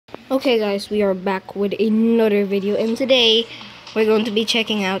Okay guys, we are back with another video, and today we're going to be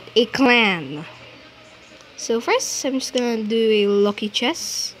checking out a clan. So first, I'm just gonna do a lucky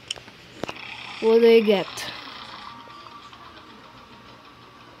chess. What do I get?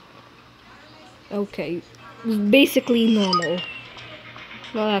 Okay, basically normal.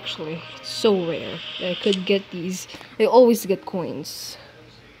 Not actually, it's so rare that I could get these. I always get coins,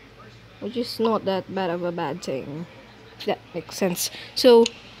 which is not that bad of a bad thing, if that makes sense. So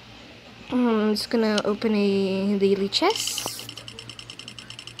I'm just gonna open a daily chest.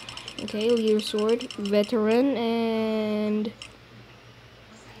 Okay, Leader Sword, Veteran, and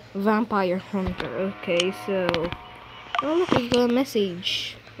Vampire Hunter. Okay, so oh look, we've got a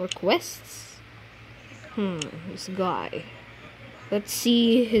message or quests. This guy. Let's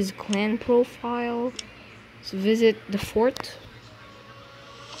see his clan profile. Let's visit the fort.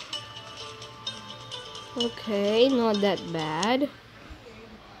 Okay, not that bad.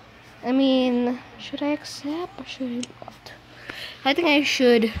 I mean, should I accept or should I not? I think I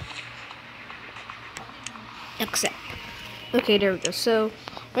should accept. Okay, there we go. So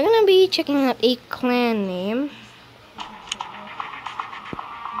we're gonna be checking out a clan name.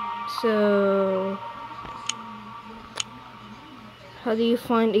 So how do you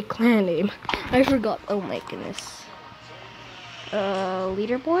find a clan name? I forgot. Oh my goodness.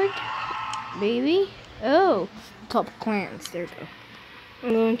 Leaderboard? Maybe? Oh, top clans. There we go.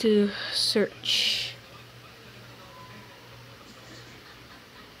 I'm going to search.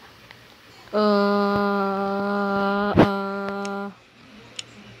 How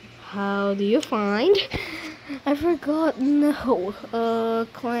do you find? I forgot. No.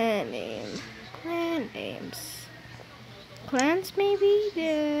 Clan name. Clan names. Clans maybe?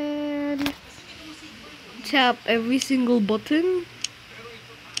 Then tap every single button.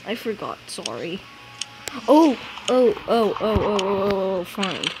 I forgot. Sorry. Oh,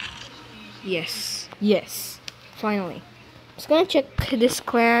 find. Yes. Finally. Just gonna check this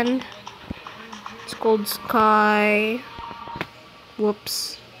clan. It's called Sky.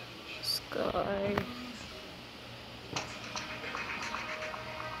 Whoops. Sky.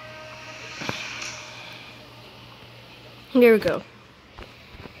 There we go.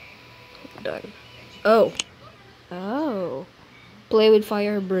 Done. Oh. Play with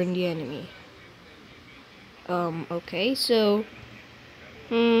fire, burn the enemy. Okay, so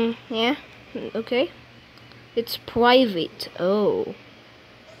yeah, okay. It's private. Oh.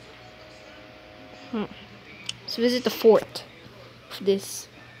 Let's visit the fort of this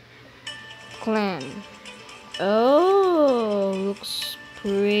clan. Oh, looks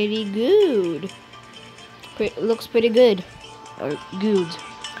pretty good. Looks pretty good. Or good.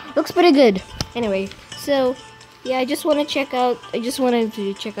 Looks pretty good. Anyway, so yeah, I just wanted to check out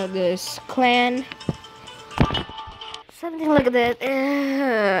this clan. Something like that.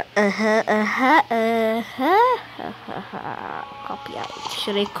 Copy out.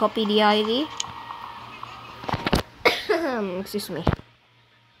 Should I copy the ID? Excuse me.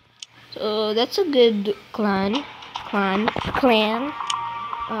 So that's a good clan. Hello.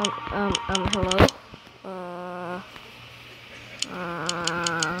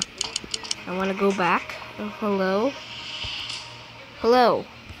 I want to go back. Hello.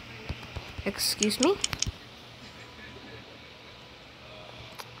 Excuse me.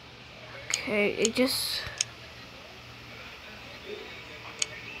 Okay,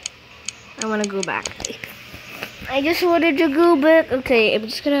 I want to go back. I just wanted to go back. Okay, I'm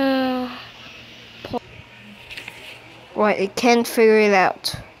just gonna. Right, I can't figure it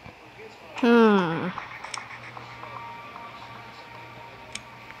out.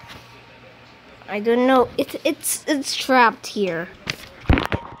 I don't know. It's trapped here.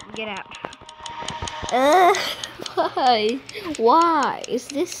 Get out. Why? Why? Is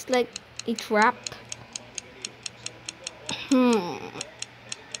this like a trap?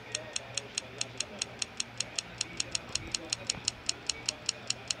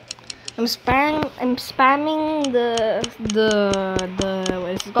 I'm spamming the what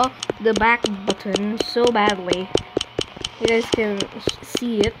is it called? The back button so badly. You guys can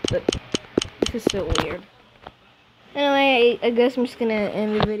see it, but this is so weird. Anyway, I guess I'm just gonna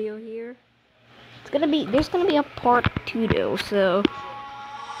end the video here. There's gonna be a part 2 though, so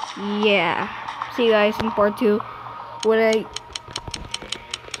yeah. See you guys in part 2. When I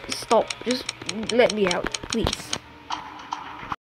stop, just let me out, please.